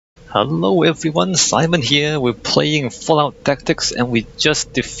Hello everyone, Simon here. We're playing Fallout Tactics and we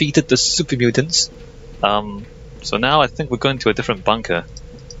just defeated the Super Mutants. So now I think we're going to a different bunker.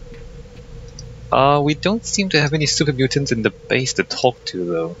 We don't seem to have any Super Mutants in the base to talk to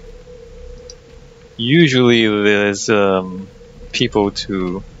though. Usually there's people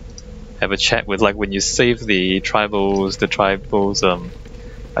to have a chat with, like when you save the tribals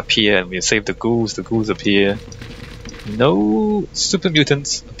appear, and when you save the ghouls appear. No Super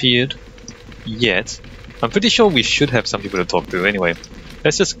Mutants appeared yet. I'm pretty sure we should have some people to talk to. Anyway,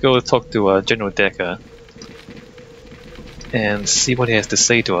 let's just go talk to General Decker and see what he has to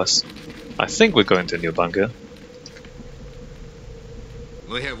say to us. I think we're going to a new bunker.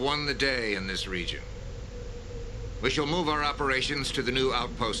 We have won the day in this region. We shall move our operations to the new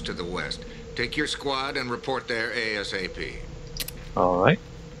outpost to the west. Take your squad and report there ASAP. Alright.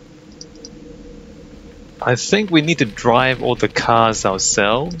 I think we need to drive all the cars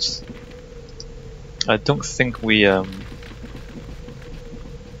ourselves. I don't think we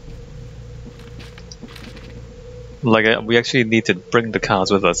we actually need to bring the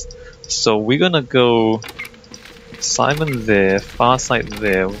cars with us. So we're gonna go Simon there, Farsight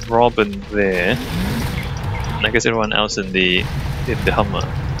there, Robin there, and I guess everyone else in the Hummer.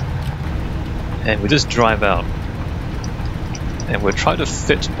 And we just drive out. And we'll try to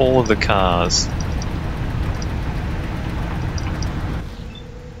fit all the cars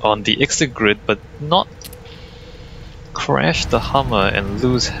on the exit grid, but not crash the Hummer and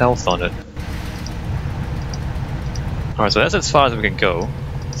lose health on it. Alright, so that's as far as we can go.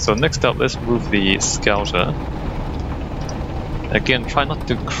 So next up, let's move the Scouter. Again, try not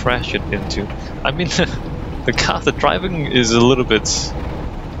to crash it into... I mean, the driving is a little bit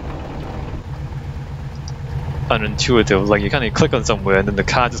unintuitive. Like, you kind of click on somewhere and then the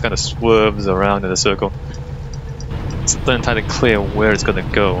car just kind of swerves around in a circle. It's not entirely clear where it's gonna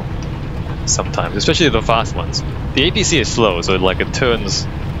go sometimes, especially the fast ones. The APC is slow, so it turns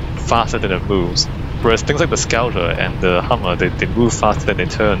faster than it moves. Whereas things like the Scouter and the Hummer, they move faster than they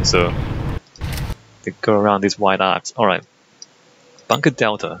turn, so they go around these wide arcs. Alright. Bunker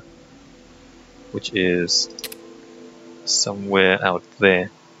Delta, which is somewhere out there.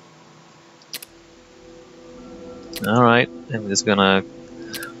 Alright, and we're just gonna...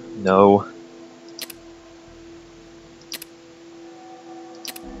 No.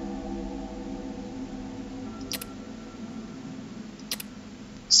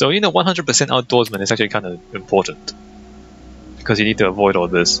 So, 100% outdoorsman is actually kind of important, because you need to avoid all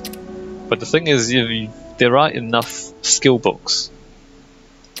this. But the thing is, there are enough skill books,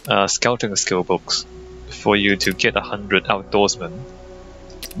 scouting skill books, for you to get 100 outdoorsmen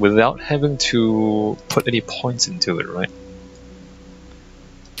without having to put any points into it, right?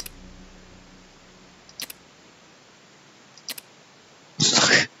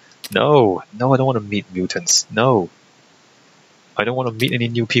 No, I don't want to meet mutants. No. I don't want to meet any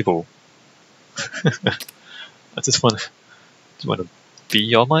new people. I just want to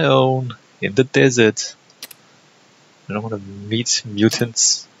be on my own in the desert. I don't want to meet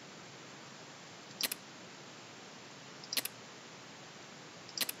mutants.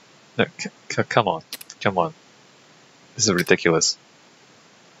 No, come on. This is ridiculous.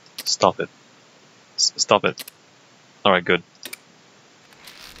 Stop it. Stop it. Alright, good.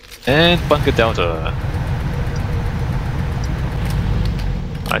 And Bunker Delta.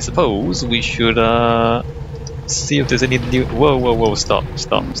 I suppose we should see if there's any new... Whoa, stop.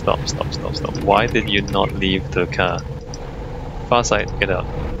 Why did you not leave the car? Farsight, get out.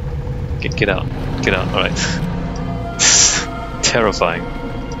 Get out, alright. Terrifying.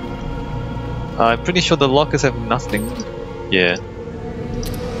 I'm pretty sure the lockers have nothing. Yeah.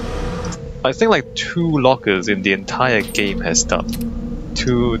 I think like 2 lockers in the entire game has stuff.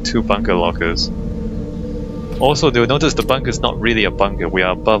 Two bunker lockers. Also, you'll notice the bunker is not really a bunker. We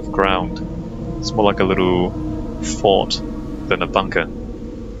are above ground. It's more like a little fort than a bunker.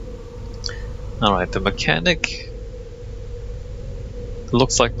 Alright, the mechanic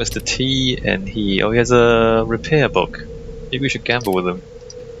looks like Mr. T, and he has a repair book. Maybe we should gamble with him.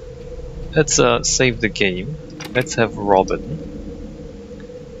 Let's save the game. Let's have Robin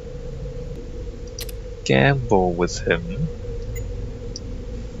gamble with him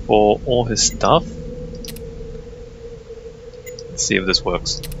for all his stuff. Let's see if this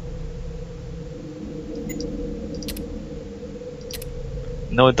works.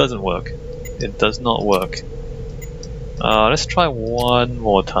 No, it doesn't work. It does not work. Let's try one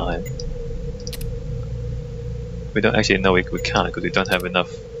more time. We don't actually know we can't because we don't have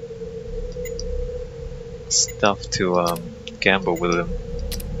enough stuff to gamble with him.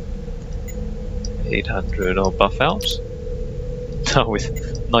 800 or buff out. No,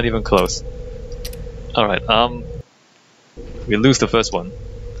 not even close. Alright, we lose the first one.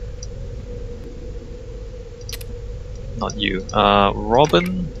 Not you.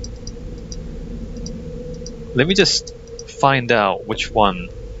 Robin? Let me just find out which one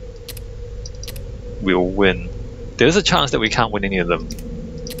will win. There's a chance that we can't win any of them.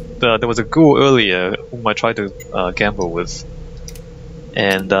 There was a ghoul earlier whom I tried to gamble with,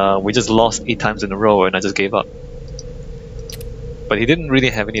 and we just lost 8 times in a row and I just gave up. But he didn't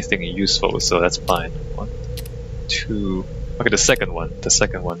really have anything useful, so that's fine. 1, 2... Okay, the second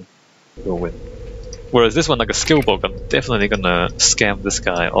one will win. Whereas this one, like a skill book, I'm definitely gonna scam this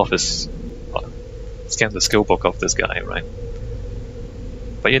guy off his... scam the skill book off this guy, right?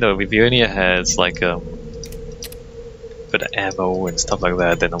 But you know, if he only has like bit of ammo and stuff like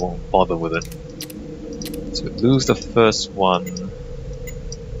that, then I won't bother with it. So we lose the first one.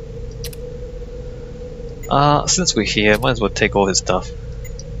 Since we're here, might as well take all his stuff.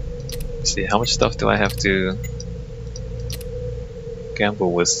 Let's see, how much stuff do I have to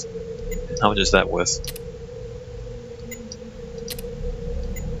gamble with? How much is that worth?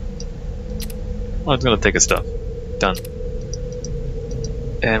 I'm just gonna take his stuff. Done.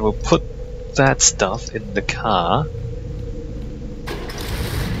 And we'll put that stuff in the car.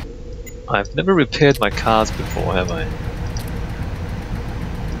 I've never repaired my cars before, have I?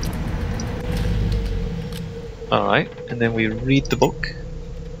 Alright, and then we read the book.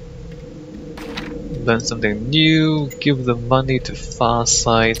 Learn something new, give the money to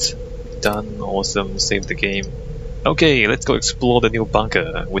Farsight. Done, awesome, save the game. Okay, let's go explore the new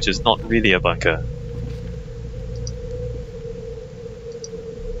bunker, which is not really a bunker.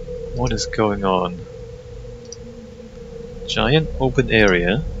 What is going on? Giant open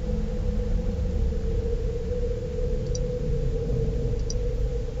area.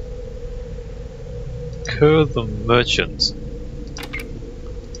 Kerr the Merchant.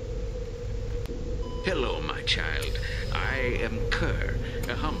 Hello, my child. I am Kerr,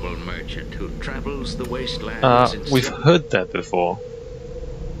 a humble merchant who travels the wastelands in we've heard that before.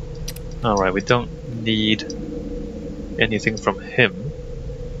 Alright, we don't need anything from him.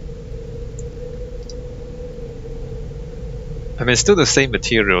 I mean, it's still the same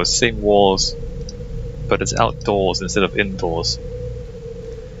materials, same walls, but it's outdoors instead of indoors.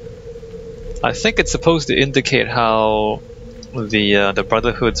 I think it's supposed to indicate how the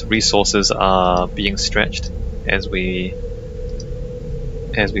Brotherhood's resources are being stretched as we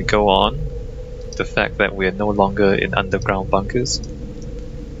go on. The fact that we're no longer in underground bunkers.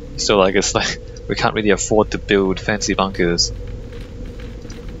 So like it's like we can't really afford to build fancy bunkers.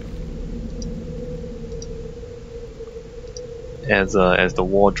 As the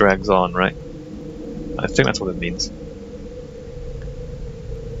war drags on, right? I think that's what it means.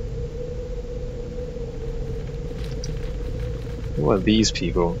 Who are these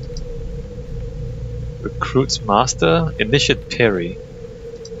people? Recruits Master, Initiate Perry.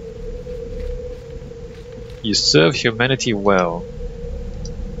 You serve humanity well.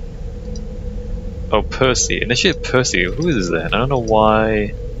 Oh, Percy. Initiate Percy. Who is that? I don't know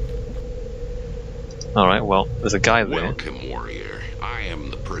why. Alright, well, there's a guy there. Welcome, warrior. I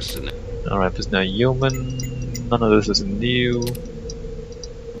am the person. Alright, there's no human. None of this is new.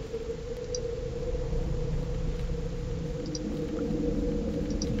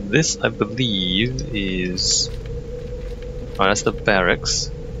 This, I believe, is... Oh, that's the barracks,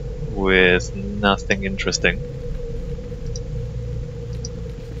 with nothing interesting.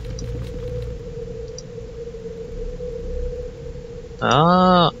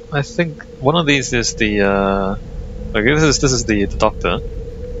 I think one of these is the, okay, this is the doctor.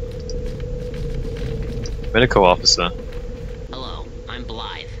 Medical officer. Hello, I'm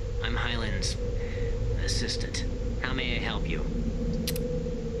Blythe. I'm Highland's assistant. How may I help you?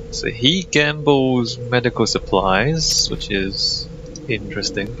 So he gambles medical supplies, which is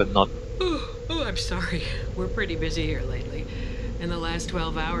interesting, but not... Oh, I'm sorry. We're pretty busy here lately. In the last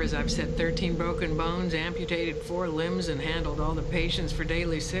 12 hours, I've set 13 broken bones, amputated 4 limbs, and handled all the patients for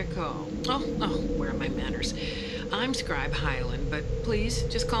daily sick call. Oh, where are my manners? I'm Scribe Highland, but please,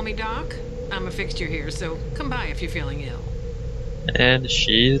 just call me Doc. I'm a fixture here, so come by if you're feeling ill. And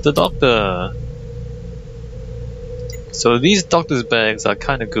she's the doctor. So these doctor's bags are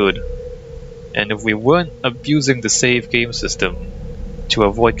kinda good. And if we weren't abusing the save game system to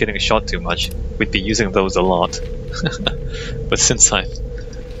avoid getting shot too much, we'd be using those a lot. But since I'm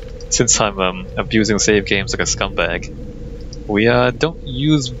abusing save games like a scumbag, we don't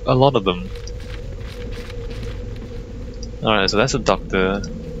use a lot of them. Alright, so that's a doctor,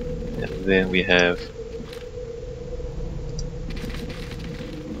 and then we have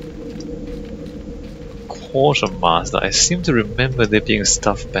Quartermaster. I seem to remember there being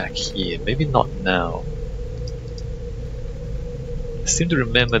stuff back here. Maybe not now. I seem to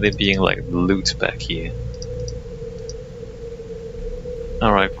remember there being like loot back here.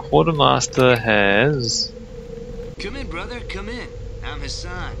 Alright, Quartermaster has... Come in, brother, come in. I'm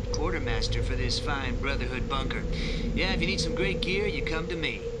Hassan, quartermaster for this fine Brotherhood bunker. Yeah, if you need some great gear, you come to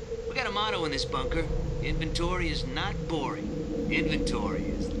me. We got a motto in this bunker. Inventory is not boring. Inventory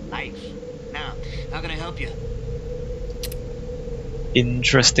is life. Now, how can I help you?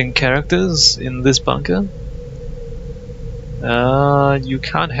 Interesting characters in this bunker? You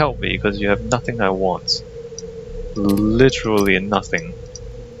can't help me because you have nothing I want. Literally nothing.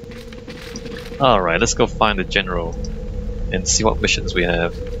 Alright, let's go find the general and see what missions we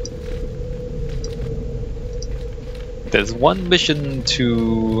have. There's one mission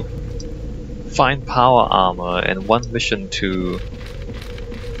to find power armor and one mission to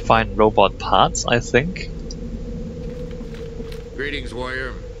find robot parts, I think. Greetings,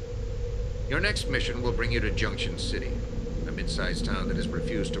 warrior. Your next mission will bring you to Junction City, a mid-sized town that has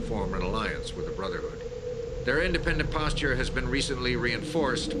refused to form an alliance with the Brotherhood. Their independent posture has been recently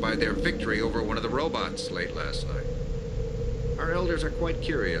reinforced by their victory over one of the robots late last night. Our elders are quite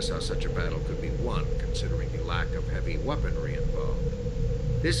curious how such a battle could be won, considering the lack of heavy weaponry involved.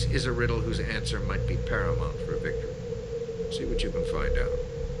 This is a riddle whose answer might be paramount for victory. See what you can find out.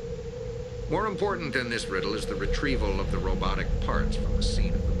 More important than this riddle is the retrieval of the robotic parts from the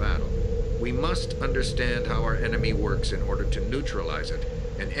scene of the battle. We must understand how our enemy works in order to neutralize it,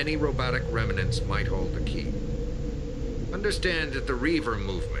 and any robotic remnants might hold the key. Understand that the Reaver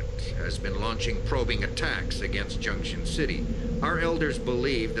movement has been launching probing attacks against Junction City. Our elders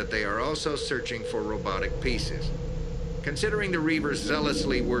believe that they are also searching for robotic pieces. Considering the Reavers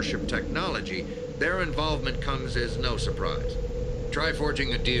zealously worship technology, their involvement comes as no surprise. Try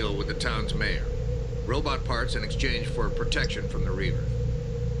forging a deal with the town's mayor. Robot parts in exchange for protection from the Reavers.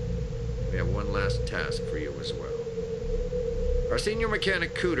 We have one last task for you as well. Our senior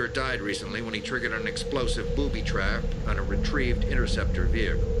mechanic Cooter died recently when he triggered an explosive booby trap on a retrieved interceptor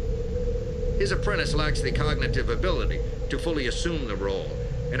vehicle. His apprentice lacks the cognitive ability to fully assume the role,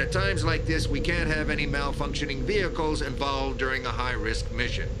 and at times like this we can't have any malfunctioning vehicles involved during a high-risk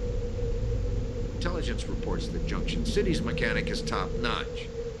mission. Intelligence reports that Junction City's mechanic is top-notch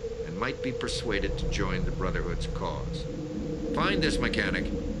and might be persuaded to join the Brotherhood's cause. Find this mechanic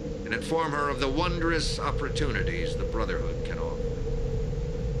and inform her of the wondrous opportunities the Brotherhood can offer.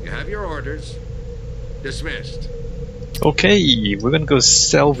 You have your orders. Dismissed. Okay, we're gonna go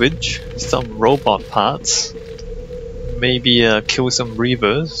salvage some robot parts, maybe kill some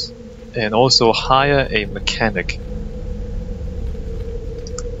Reavers, and also hire a mechanic.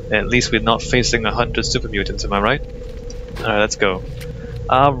 At least we're not facing 100 Super Mutants, am I right? Alright, let's go.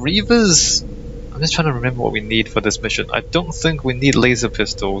 Reavers... I'm just trying to remember what we need for this mission. I don't think we need laser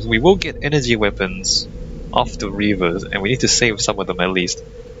pistols. We will get energy weapons off the Reavers, and we need to save some of them at least.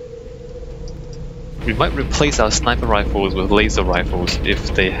 We might replace our sniper rifles with laser rifles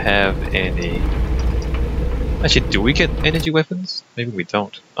if they have any. Actually, do we get energy weapons? Maybe we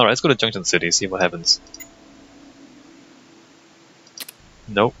don't. Alright, let's go to Junction City, see what happens.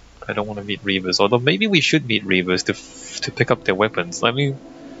 Nope, I don't want to meet Reavers. Although maybe we should meet Reavers to pick up their weapons. I mean,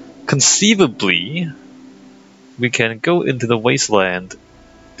 conceivably, we can go into the wasteland,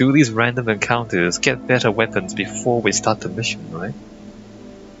 do these random encounters, get better weapons before we start the mission, right?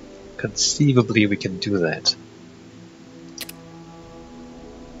 Conceivably we can do that.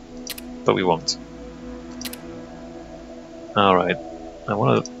 But we won't. Alright, I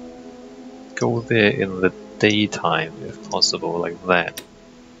want to go there in the daytime if possible, like that.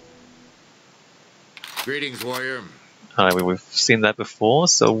 Greetings, warrior. Alright, we've seen that before,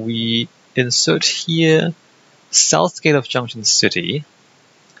 so we insert here south gate of Junction City,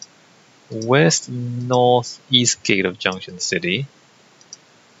 west northeast gate of Junction City.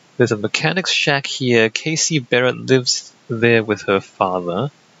 There's a mechanic's shack here. Casey Barrett lives there with her father.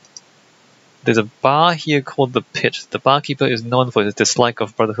 There's a bar here called The Pit. The barkeeper is known for his dislike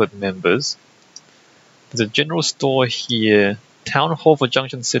of Brotherhood members. There's a general store here. Town hall for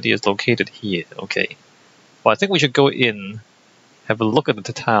Junction City is located here. Okay. Well, I think we should go in, have a look at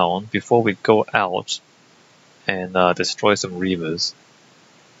the town before we go out and destroy some Reavers.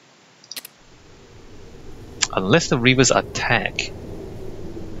 Unless the Reavers attack.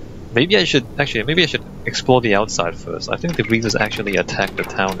 Maybe I should explore the outside first. I think the Reavers actually attack the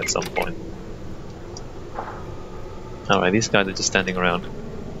town at some point. Alright, these guys are just standing around.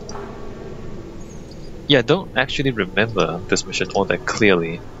 Yeah, I don't actually remember this mission all that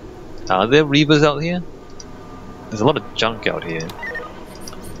clearly. Are there Reavers out here? There's a lot of junk out here.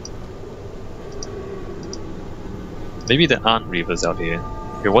 Maybe there aren't Reavers out here.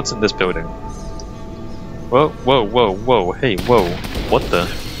 Okay, what's in this building? Whoa, whoa, whoa, whoa, hey, whoa. What the?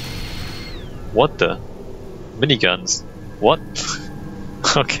 What the? Miniguns. What?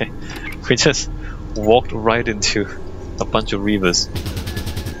 Okay, we just walked right into a bunch of Reavers.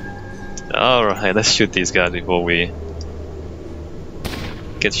 Alright, let's shoot these guys before we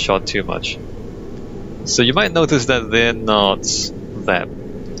get shot too much. So you might notice that they're not that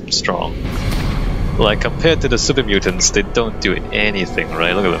strong. Like, compared to the Super Mutants, they don't do anything,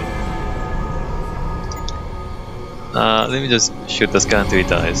 right? Look at them. Let me just shoot this guy until he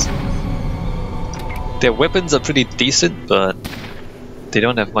dies. Their weapons are pretty decent, but they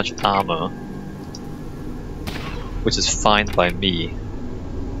don't have much armor. Which is fine by me,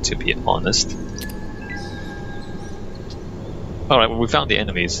 to be honest. Alright, well, we found the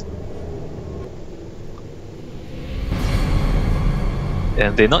enemies.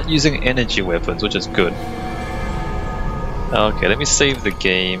 And they're not using energy weapons, which is good. Okay, let me save the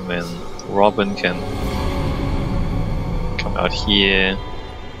game and Robin can come out here.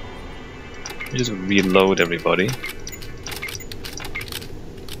 Let me just reload everybody.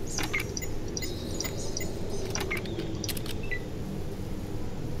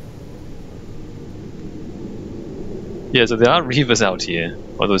 Yeah, so there are Reavers out here,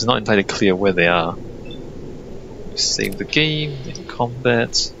 although it's not entirely clear where they are. Save the game, in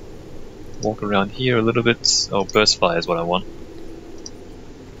combat, walk around here a little bit. Oh, burst fire is what I want.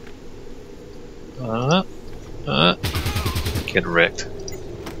 Get wrecked.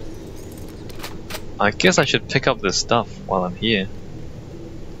 I guess I should pick up this stuff while I'm here.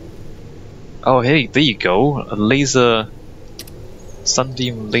 Oh hey, there you go, a laser...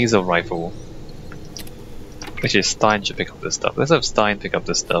 Sunbeam laser rifle. Actually, Stein should pick up this stuff. Let's have Stein pick up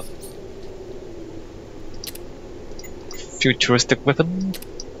this stuff. Futuristic weapon?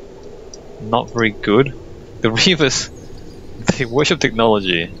 Not very good. The Reavers, they worship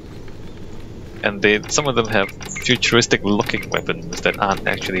technology. And some of them have futuristic looking weapons that aren't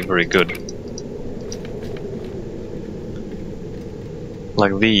actually very good.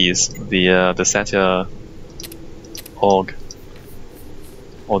 Like these, the Satya Org.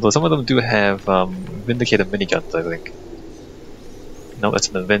 Although some of them do have Vindicator miniguns, I think. No, that's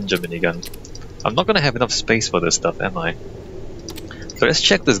an Avenger minigun. I'm not gonna have enough space for this stuff, am I? So let's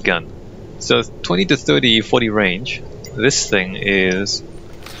check this gun. So 20 to 30, 40 range. This thing is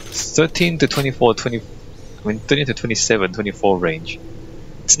 13 to 24, 13 to 27, 24 range.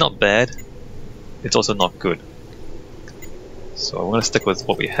 It's not bad. It's also not good. So I'm gonna stick with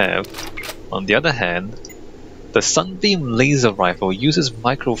what we have. On the other hand, the Sunbeam laser rifle uses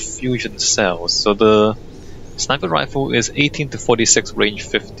microfusion cells. So the sniper rifle is 18 to 46 range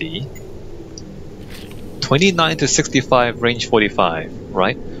 50. 29 to 65 range 45,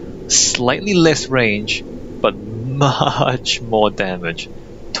 right? Slightly less range, but much more damage.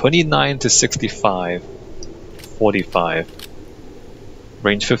 29 to 65, 45.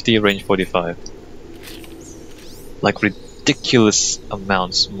 Range 50, range 45. Like ridiculous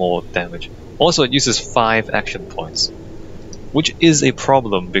amounts more damage. Also, it uses 5 action points, which is a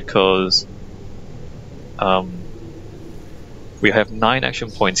problem because we have 9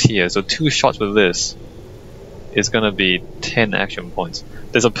 action points here, so 2 shots with this is gonna be 10 action points.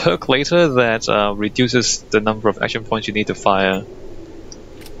 There's a perk later that reduces the number of action points you need to fire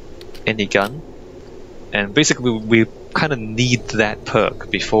any gun, and basically we kind of need that perk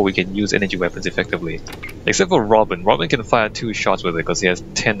before we can use energy weapons effectively. Except for Robin. Robin can fire 2 shots with it because he has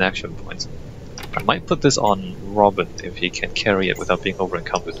 10 action points. I might put this on Robin if he can carry it without being over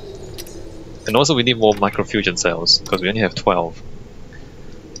encumbered. And also we need more microfusion cells because we only have 12.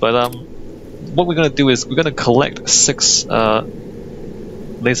 But what we're gonna do is we're gonna collect 6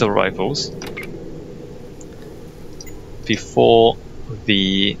 laser rifles before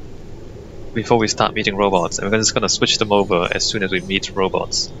we start meeting robots, and we're just gonna switch them over as soon as we meet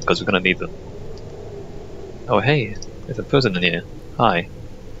robots because we're gonna need them. Oh hey, there's a person in here. Hi.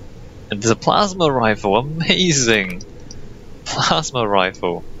 And there's a plasma rifle. Amazing! Plasma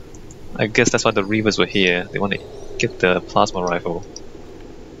rifle. I guess that's why the Reavers were here. They want to get the plasma rifle.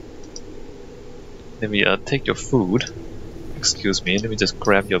 Let me take your food. Excuse me, let me just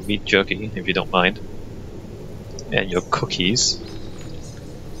grab your meat jerky if you don't mind. And your cookies.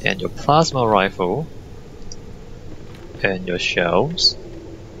 And your plasma rifle. And your shells.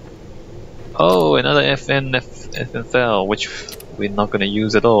 Oh, another FNFL, which we're not going to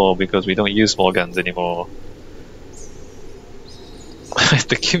use at all because we don't use small guns anymore. I have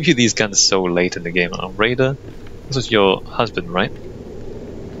to give you these guns so late in the game. Raider, this is your husband, right?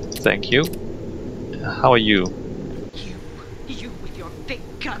 Thank you. How are you? You with your big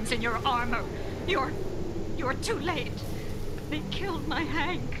guns and your armor. You're You're too late. They killed my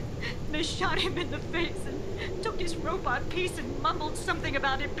Hank. They shot him in the face and took his robot piece and mumbled something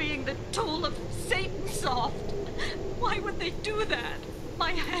about it being the tool of Satan Soft. Why would they do that? My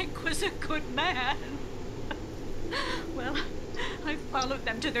Hank was a good man. Well, I followed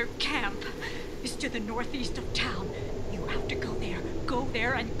them to their camp. It's to the northeast of town. You have to go there. Go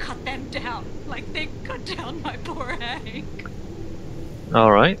there and cut them down. Like they cut down my poor Hank.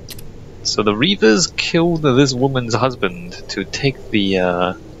 Alright. So the Reavers killed this woman's husband to take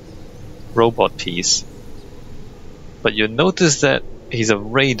the robot piece. But you notice that he's a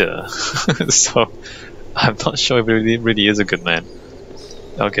raider. So I'm not sure if he really is a good man.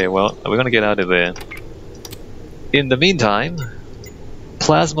 Okay, well, we're gonna get out of there. In the meantime,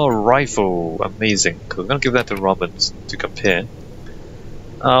 plasma rifle, amazing. We're gonna give that to Robbins to compare.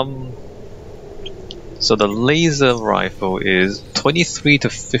 So the laser rifle is 23 to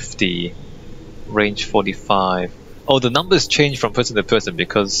 50, range 45. Oh, the numbers change from person to person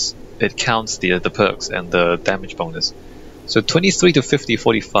because it counts the perks and the damage bonus. So 23 to 50,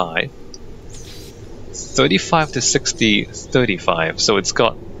 45. 35 to 60, 35. So it's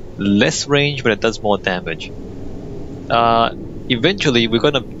got less range, but it does more damage. Eventually, we're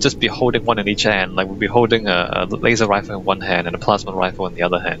gonna just be holding one in each hand. Like we'll be holding a laser rifle in one hand and a plasma rifle in the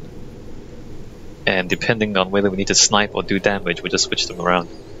other hand. And depending on whether we need to snipe or do damage, we just switch them around.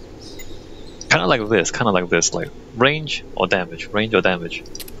 Kind of like this, like range or damage, range or damage.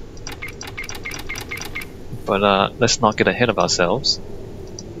 But let's not get ahead of ourselves.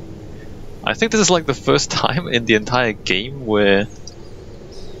 I think this is like the first time in the entire game where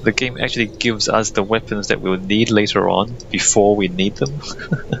the game actually gives us the weapons that we'll need later on before we need them.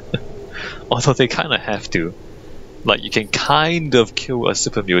 Although they kind of have to. Like, you can kind of kill a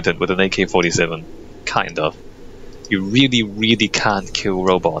super mutant with an AK-47. Kind of. You really, really can't kill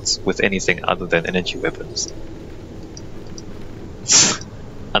robots with anything other than energy weapons.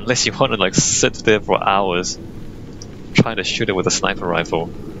 Unless you want to like sit there for hours trying to shoot it with a sniper rifle.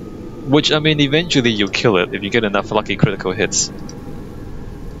 Which, I mean, eventually you'll kill it if you get enough lucky critical hits.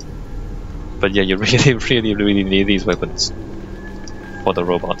 But yeah, you really, really, really need these weapons for the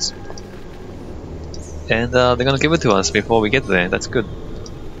robots. And they're gonna give it to us before we get there. That's good.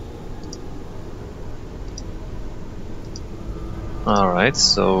 Alright,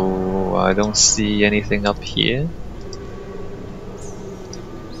 so I don't see anything up here.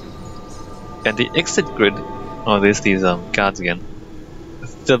 And the exit grid... Oh, there's these guards again.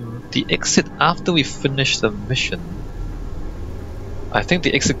 The exit after we finish the mission... I think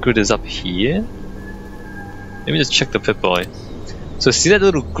the exit grid is up here. Let me just check the Pip-Boy. So see that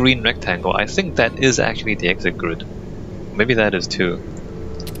little green rectangle? I think that is actually the exit grid. Maybe that is too.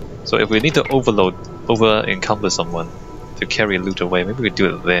 So if we need to over-encumber someone to carry loot away, maybe we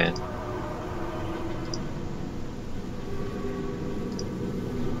do it there.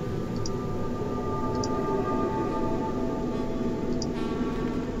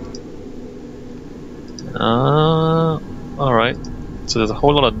 Alright. So there's a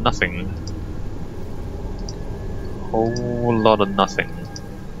whole lot of nothing. Whole lot of nothing.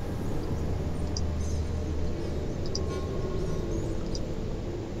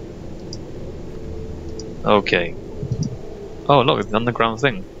 Okay. Oh look, it's an underground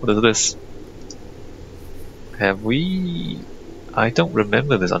thing. What is this? Have we... I don't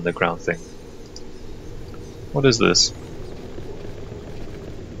remember this underground thing. What is this?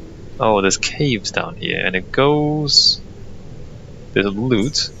 Oh, there's caves down here, and it goes... There's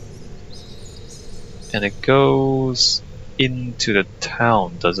loot. And it goes into the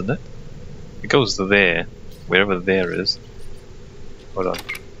town, doesn't it? It goes there, wherever there is. Hold on.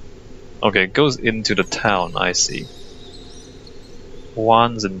 Okay, it goes into the town, I see.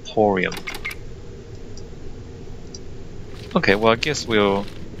 Juan's Emporium. Okay, well I guess we'll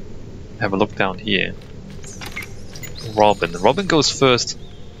have a look down here. Robin. Robin goes first.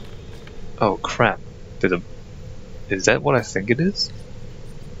 Oh crap. Is that what I think it is?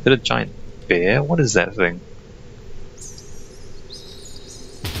 Is it a giant bear? What is that thing?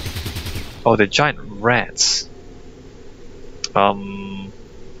 Oh, they're giant rats.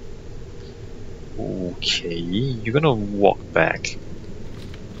 Okay, you're gonna walk back.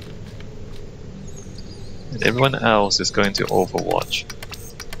 And everyone else is going to Overwatch.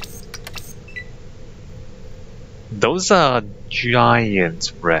 Those are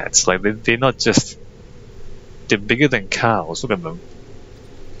giant rats. Like, they're not just... They're bigger than cows, look at them.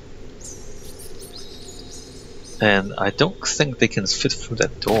 And I don't think they can fit through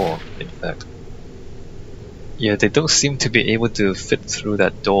that door, in fact. Yeah, they don't seem to be able to fit through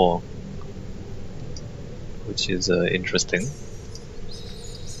that door. Which is interesting.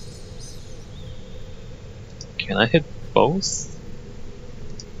 Can I hit both?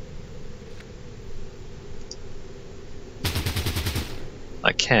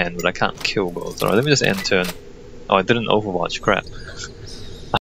 I can, but I can't kill both. Alright, let me just end turn. Oh, I didn't Overwatch, crap.